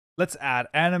Let's add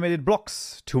animated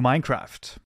blocks to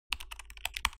Minecraft.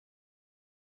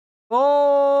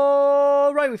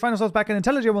 Alright, we find ourselves back in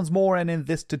IntelliJ once more, and in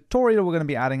this tutorial we're going to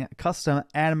be adding custom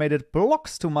animated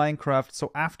blocks to Minecraft. So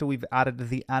after we've added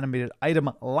the animated item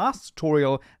last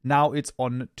tutorial, now it's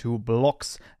on to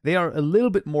blocks. They are a little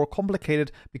bit more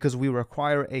complicated because we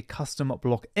require a custom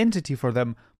block entity for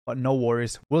them, but no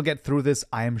worries, we'll get through this,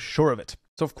 I am sure of it.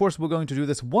 So of course we're going to do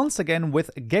this once again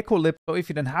with GeckoLib. So if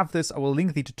you didn't have this, I will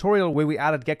link the tutorial where we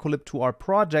added GeckoLib to our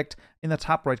project. In the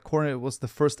top right corner, it was the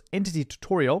first entity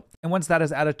tutorial. And once that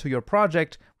is added to your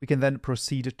project, we can then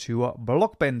proceed to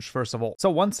BlockBench first of all.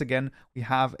 So once again, we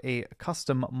have a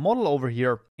custom model over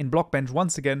here. In BlockBench,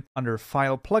 once again, under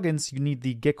File Plugins, you need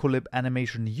the GeckoLib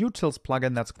Animation Utils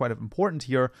plugin. That's quite important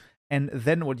here. And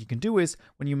then what you can do is,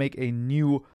 when you make a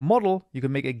new model, you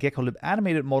can make a GeckoLib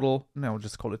animated model. Now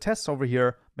just call it test over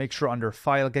here. Make sure under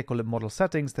File, GeckoLib Model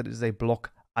Settings, that is a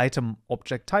block item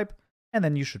object type. And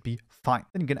then you should be fine.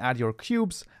 Then you can add your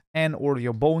cubes and or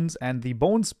your bones. And the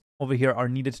bones over here are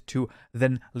needed to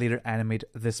then later animate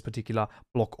this particular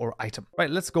block or item. Right,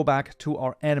 let's go back to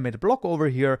our animated block over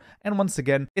here. And once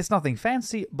again, it's nothing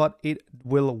fancy, but it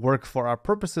will work for our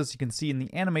purposes. You can see in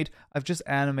the animate, I've just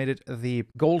animated the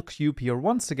gold cube here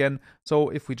once again. So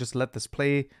if we just let this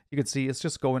play, you can see it's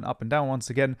just going up and down once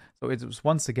again. So it's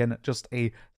once again just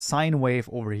a sine wave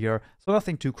over here. So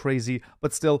nothing too crazy,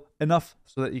 but still enough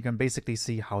so that you can basically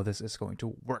see how this is going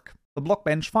to work. The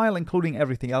BlockBench file, including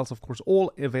everything else, of course,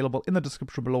 all available in the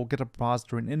description below. Get a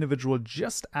repository and individual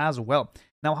just as well.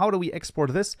 Now, how do we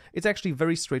export this? It's actually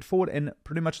very straightforward and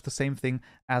pretty much the same thing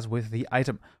as with the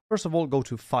item. First of all, go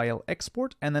to File,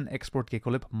 Export, and then Export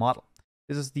GeckoLib Model.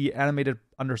 This is the animated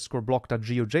underscore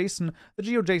block.geoJSON. The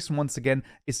GeoJSON, once again,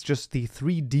 is just the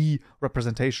 3D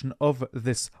representation of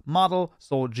this model.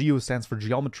 So geo stands for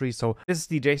geometry. So this is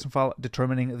the JSON file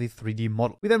determining the 3D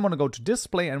model. We then want to go to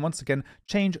display and once again,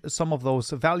 change some of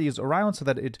those values around so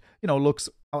that it, looks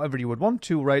however you would want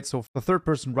to, right? So for the third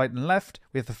person right and left,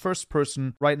 we have the first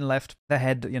person right and left, the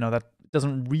head, that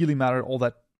doesn't really matter all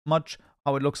that much,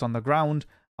 how it looks on the ground,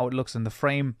 how it looks in the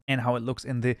frame, and how it looks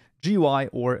in the GUI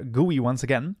or GUI once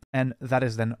again, and that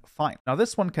is then fine. Now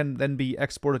this one can then be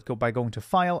exported by going to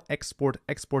File, Export,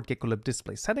 Export GeckoLib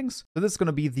Display Settings. So this is going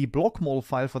to be the block model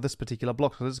file for this particular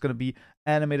block. So this is going to be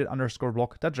animated underscore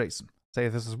block.json.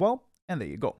 Save this as well, and there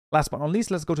you go. Last but not least,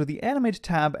 let's go to the Animate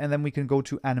tab, and then we can go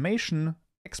to Animation,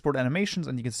 Export Animations,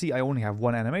 and you can see I only have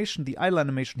one animation, the idle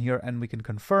animation here, and we can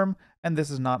confirm. And this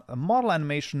is not a model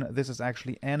animation, this is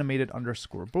actually animated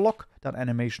underscore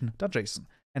block.animation.json.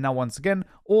 And now once again,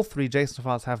 all three JSON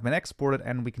files have been exported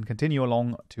and we can continue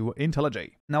along to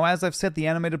IntelliJ. Now, as I've said, the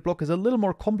animated block is a little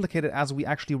more complicated as we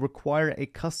actually require a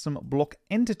custom block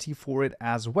entity for it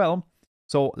as well.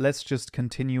 So let's just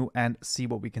continue and see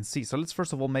what we can see. So let's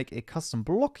first of all make a custom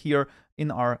block here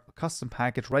in our custom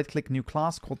package. Right click, new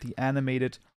class called the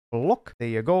animated block. There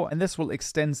you go. And this will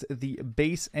extend the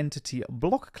base entity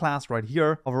block class right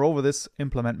here. Hover over this,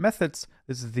 implement methods.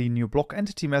 This is the new block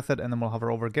entity method. And then we'll hover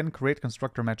over again, create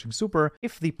constructor matching super.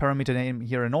 If the parameter name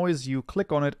here annoys you,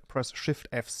 click on it, press Shift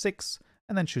F6,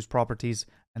 and then choose properties.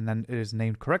 And then it is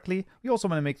named correctly. We also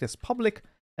want to make this public.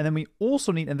 And then we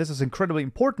also need, and this is incredibly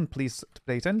important, please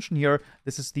pay attention here,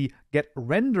 this is the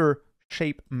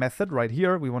getRenderShape method right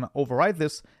here. We want to override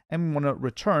this and we want to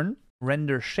return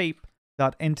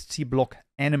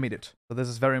RenderShape.EntityBlockAnimated. So this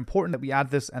is very important that we add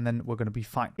this and then we're going to be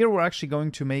fine. Here we're actually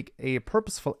going to make a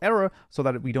purposeful error so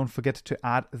that we don't forget to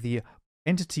add the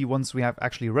entity once we have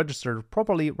actually registered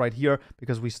properly right here,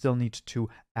 because we still need to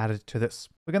add it to this.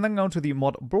 We can then go to the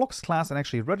mod blocks class and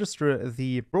actually register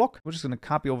the block. We're just going to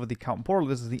copy over the Kaupenjoe portal.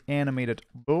 This is the animated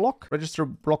block. Register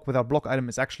block without block item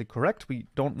is actually correct. We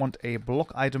don't want a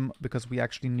block item because we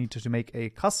actually need to make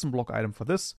a custom block item for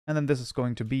this. And then this is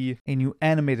going to be a new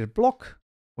animated block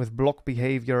with block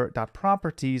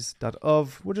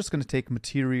behavior.properties.of. We're just going to take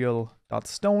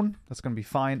material.stone. That's going to be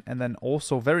fine. And then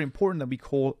also very important that we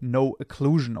call no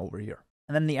occlusion over here.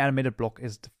 And then the animated block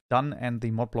is done and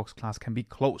the mod blocks class can be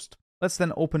closed. Let's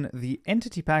then open the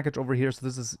entity package over here. So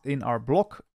this is in our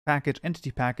block package,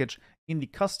 entity package. In the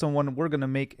custom one, we're going to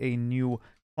make a new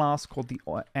class called the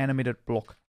animated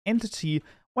block entity.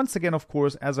 Once again, of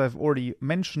course, as I've already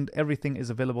mentioned, everything is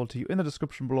available to you in the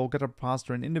description below. Get a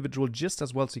repository and individual just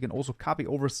as well, so you can also copy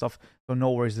over stuff, so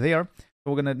no worries there.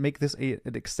 So we're going to make this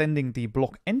extending the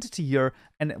block entity here,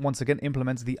 and once again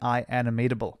implements the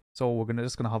iAnimatable. So we're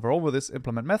just going to hover over this,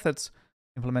 implement methods,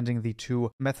 implementing the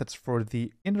two methods for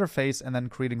the interface, and then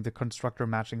creating the constructor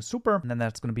matching super, and then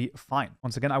that's going to be fine.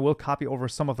 Once again, I will copy over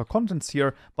some of the contents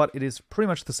here, but it is pretty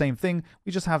much the same thing.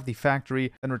 We just have the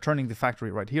factory and returning the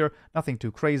factory right here, nothing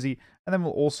too crazy. And then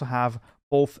we'll also have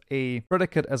both a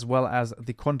predicate as well as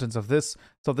the contents of this.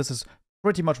 So this is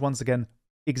pretty much, once again,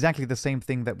 exactly the same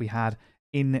thing that we had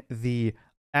in the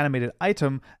animated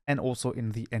item and also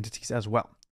in the entities as well.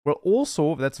 We'll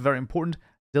also, that's very important,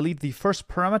 delete the first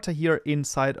parameter here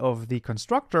inside of the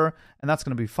constructor, and that's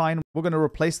going to be fine. We're going to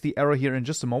replace the error here in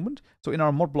just a moment. So in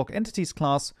our modBlockEntities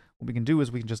class, what we can do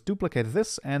is we can just duplicate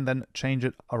this and then change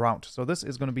it around. So this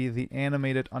is going to be the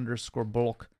animated underscore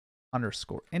block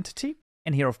underscore entity.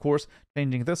 And here, of course,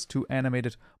 changing this to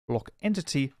animated block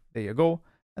entity. There you go.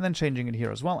 And then changing it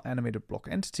here as well, animated block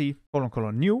entity,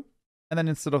 colon, new. And then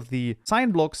instead of the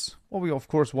sign blocks, what we of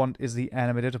course want is the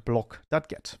animated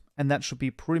block.get. And that should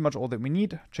be pretty much all that we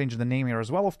need. Change the name here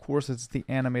as well. Of course, it's the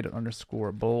animated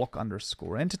underscore block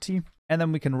underscore entity. And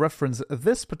then we can reference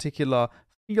this particular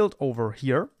field over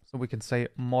here. So we can say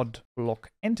mod block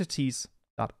entities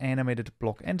animated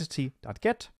block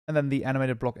entity.get, and then the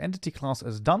animated block entity class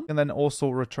is done. And then also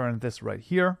return this right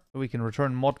here. So we can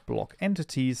return mod block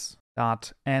entities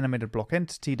animated block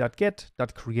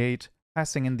entity.get.create,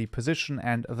 passing in the position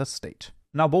and the state.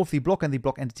 Now both the block and the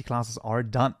block entity classes are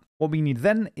done. What we need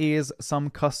then is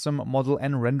some custom model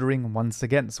and rendering once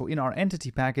again. So in our entity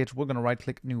package, we're going to right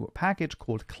click new package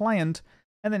called client,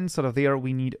 and then instead of there,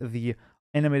 we need the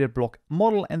animated block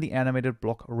model and the animated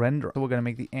block render. So we're going to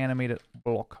make the animated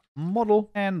block model,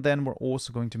 and then we're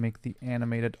also going to make the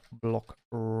animated block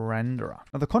renderer.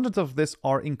 Now the contents of this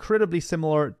are incredibly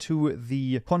similar to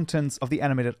the contents of the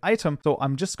animated item. So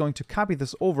I'm just going to copy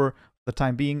this over for the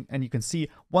time being, and you can see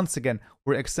once again,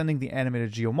 we're extending the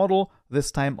animated geo model,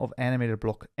 this time of animated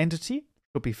block entity.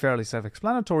 Should be fairly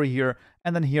self-explanatory here.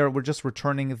 And then here, we're just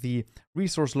returning the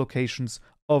resource locations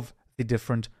of the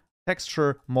different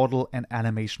texture, model, and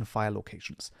animation file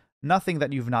locations. Nothing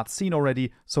that you've not seen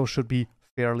already, so should be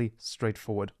fairly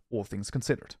straightforward, all things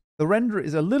considered. The render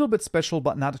is a little bit special,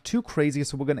 but not too crazy,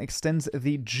 so we're going to extend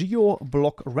the geo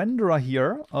block renderer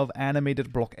here of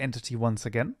animated block entity once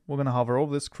again. We're going to hover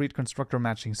over this, create constructor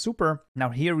matching super. Now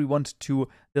here we want to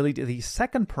delete the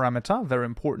second parameter, very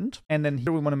important. And then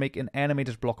here we want to make an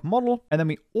animated block model. And then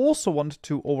we also want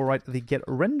to override the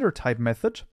getRenderType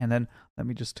method. And then let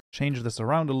me just change this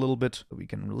around a little bit so we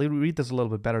can read this a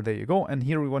little bit better. There you go. And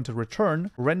here we want to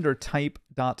return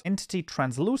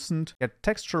renderType.entityTranslucent, get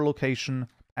texture location,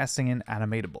 passing in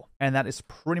animatable. And that is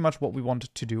pretty much what we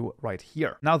want to do right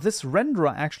here. Now this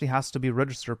renderer actually has to be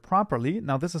registered properly.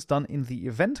 Now this is done in the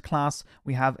event class.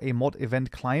 We have a mod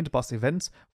event client bus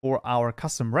events for our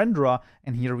custom renderer,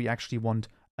 and here we actually want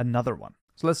another one.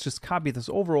 So let's just copy this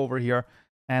over here,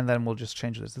 and then we'll just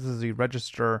change this. This is the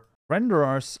register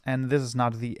renderers, and this is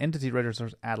not the entity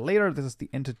registers add later. This is the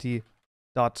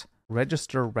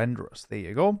entity.register renderers. There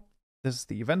you go. This is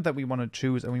the event that we want to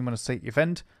choose, and we want to say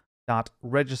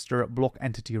event.register block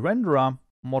entity renderer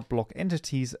mod block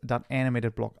entities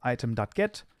animated block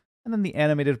item.get, and then the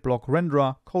animated block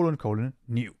renderer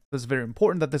new. This is very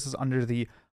important that this is under the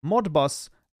mod bus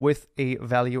with a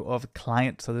value of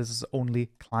client. So this is only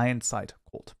client side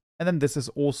called. And then this is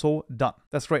also done.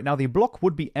 That's right. Now the block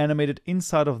would be animated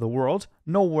inside of the world.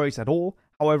 No worries at all.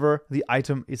 However, the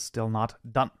item is still not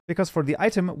done. Because for the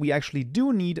item, we actually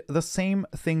do need the same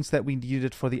things that we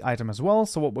needed for the item as well.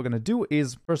 So what we're going to do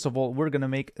is, first of all, we're going to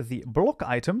make the block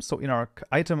item. So in our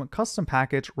item custom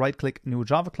package, right-click new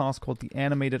Java class called the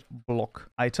animated block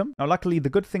item. Now, luckily,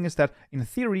 the good thing is that in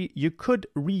theory, you could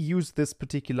reuse this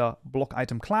particular block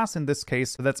item class in this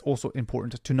case. So that's also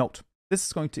important to note. This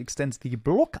is going to extend the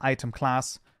block item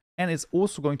class, and it's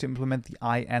also going to implement the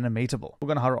iAnimatable.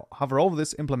 We're going to hover over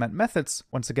this, implement methods,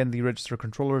 once again, the register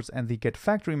controllers and the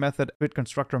getFactory method with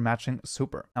constructor matching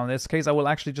super. Now in this case, I will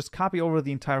actually just copy over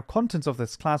the entire contents of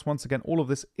this class. Once again, all of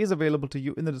this is available to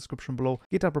you in the description below,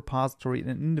 GitHub repository and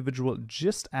an individual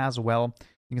gist as well.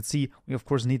 You can see we of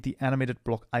course need the animated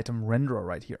block item renderer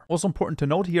right here. Also important to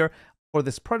note here, for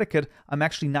this predicate, I'm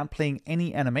actually not playing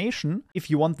any animation. If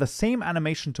you want the same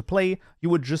animation to play, you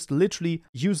would just literally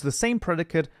use the same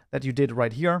predicate that you did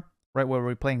right here, right where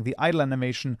we're playing the idle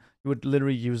animation. You would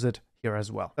literally use it here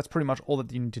as well. That's pretty much all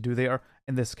that you need to do there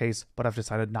in this case, but I've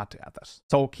decided not to add this.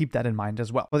 So keep that in mind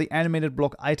as well. For the animated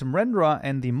block item renderer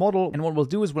and the model, and what we'll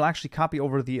do is we'll actually copy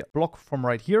over the block from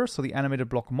right here. So the animated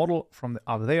block model from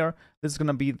out there. This is going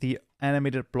to be the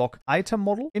animated block item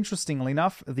model. Interestingly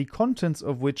enough, the contents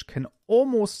of which can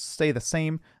almost stay the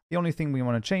same. The only thing we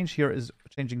want to change here is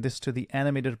changing this to the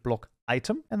animated block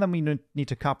item. And then we need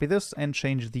to copy this and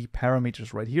change the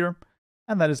parameters right here.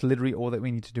 And that is literally all that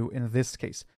we need to do in this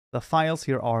case. The files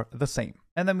here are the same.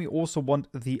 And then we also want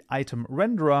the item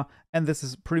renderer, and this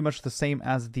is pretty much the same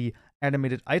as the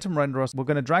animated item renderer. So we're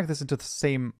going to drag this into the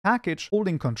same package,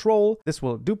 holding Control. This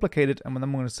will duplicate it, and then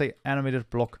I'm going to say animated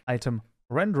block item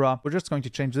renderer. We're just going to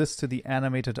change this to the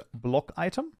animated block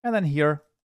item. And then here,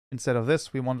 instead of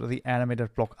this, we want the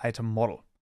animated block item model.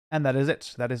 And that is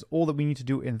it. That is all that we need to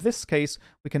do in this case.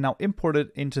 We can now import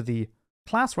it into the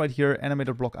class right here,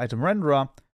 animated block item renderer.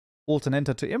 Alt and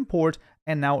enter to import,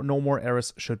 and now no more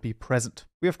errors should be present.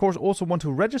 We of course also want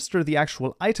to register the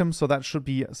actual item, so that should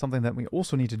be something that we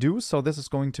also need to do. So this is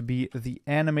going to be the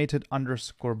animated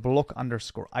underscore block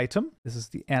underscore item. This is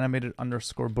the animated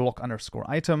underscore block underscore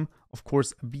item, of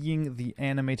course being the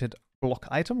animated block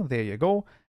item. There you go.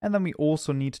 And then we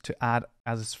also need to add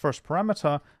as its first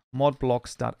parameter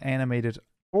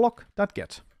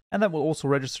modblocks.animatedBlock.get. And that will also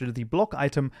register the block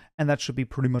item, and that should be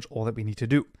pretty much all that we need to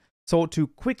do. So to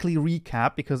quickly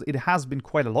recap, because it has been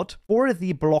quite a lot, for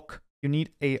the block, you need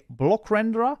a block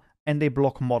renderer and a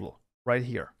block model right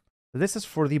here. This is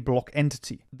for the block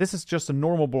entity. This is just a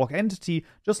normal block entity,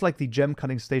 just like the gem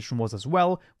cutting station was as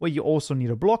well, where you also need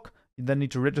a block. You then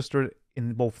need to register it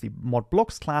in both the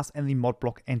modBlocks class and the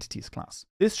modBlock entities class.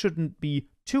 This shouldn't be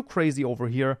too crazy over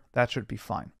here. That should be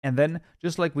fine. And then,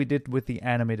 just like we did with the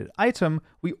animated item,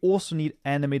 we also need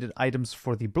animated items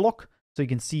for the block. So you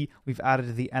can see we've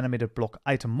added the animated block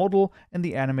item model and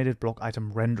the animated block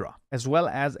item renderer, as well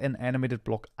as an animated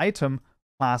block item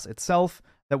class itself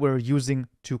that we're using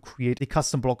to create the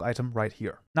custom block item right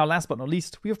here. Now, last but not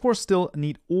least, we of course still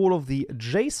need all of the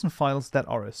JSON files that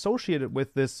are associated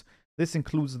with this. This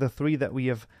includes the 3 that we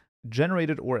have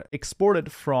generated or exported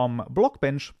from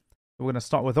BlockBench. We're going to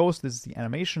start with those. This is the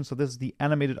animation. So this is the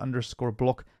animated underscore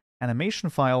block animation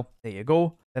file. There you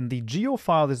go. Then the geo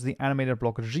file, this is the animated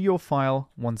block geo file.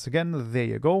 Once again, there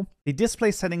you go. The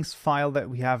display settings file that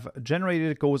we have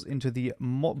generated goes into the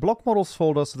block models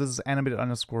folder. So this is animated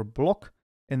underscore block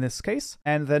in this case.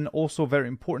 And then also very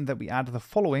important that we add the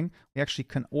following. We actually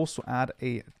can also add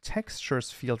a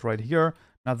textures field right here.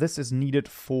 Now this is needed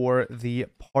for the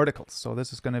particles. So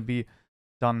this is going to be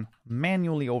done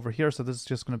manually over here. So this is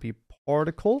just going to be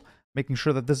particle, making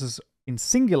sure that this is in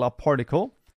singular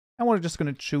particle. And we're just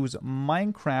going to choose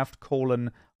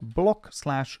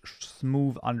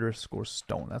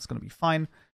Minecraft:block/smooth_stone. That's going to be fine.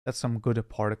 That's some good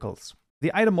particles.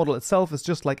 The item model itself is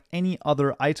just like any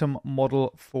other item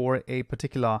model for a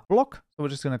particular block. So we're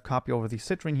just going to copy over the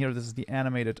citrin here. This is the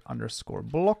animated underscore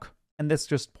block. And this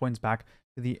just points back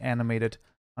to the animated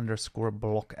underscore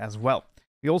block as well.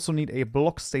 We also need a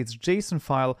block states JSON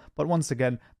file, but once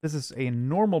again, this is a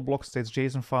normal block states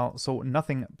JSON file, so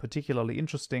nothing particularly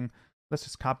interesting. Let's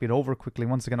just copy it over quickly.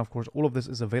 Once again, of course, all of this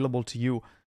is available to you. You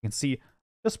can see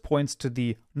this points to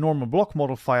the normal block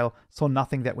model file, so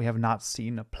nothing that we have not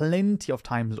seen plenty of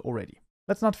times already.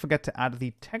 Let's not forget to add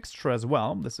the texture as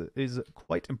well. This is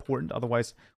quite important,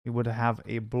 otherwise we would have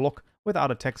a block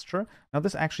without a texture. Now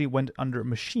this actually went under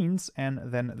machines, and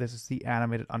then this is the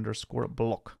animated underscore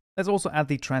block. Let's also add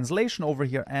the translation over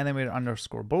here, animated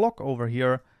underscore block over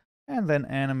here, and then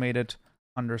animated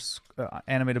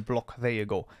block. There you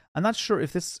go. I'm not sure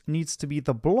if this needs to be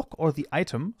the block or the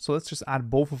item, so let's just add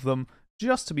both of them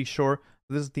just to be sure.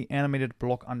 This is the animated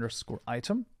block underscore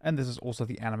item, and this is also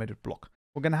the animated block.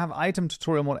 We're going to have item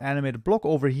tutorial mode animated block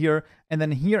over here, and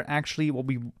then here actually what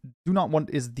we do not want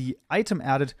is the item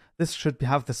added. This should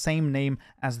have the same name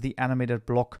as the animated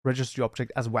block registry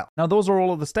object as well. Now those are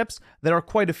all of the steps. There are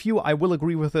quite a few, I will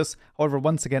agree with this. However,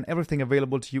 once again, everything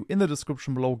available to you in the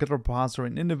description below. Get a repository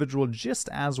and individual gist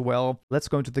as well. Let's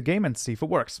go into the game and see if it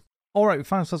works. Alright, we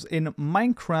find ourselves in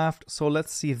Minecraft, so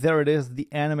let's see, there it is, the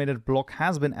animated block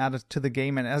has been added to the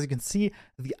game, and as you can see,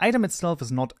 the item itself is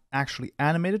not actually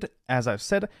animated. As I've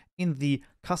said, in the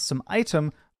custom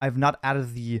item, I've not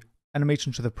added the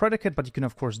animation to the predicate, but you can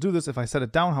of course do this. If I set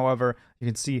it down, however, you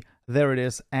can see, there it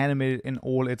is, animated in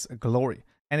all its glory.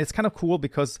 And it's kind of cool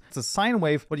because it's a sine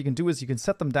wave. What you can do is you can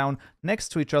set them down next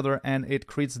to each other, and it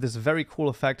creates this very cool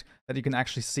effect that you can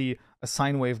actually see a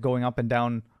sine wave going up and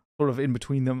down sort of in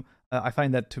between them. I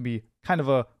find that to be kind of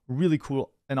a really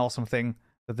cool and awesome thing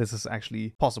that this is actually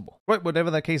possible. Right, whatever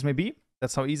that case may be,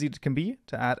 that's how easy it can be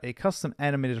to add a custom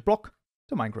animated block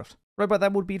to Minecraft. Right, but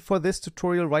that would be it for this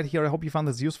tutorial right here. I hope you found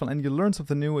this useful and you learned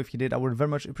something new. If you did, I would very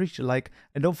much appreciate a like,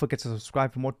 and don't forget to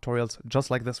subscribe for more tutorials just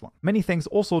like this one. Many thanks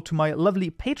also to my lovely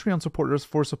Patreon supporters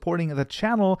for supporting the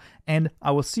channel, and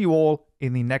I will see you all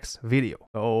in the next video.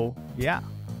 So, yeah.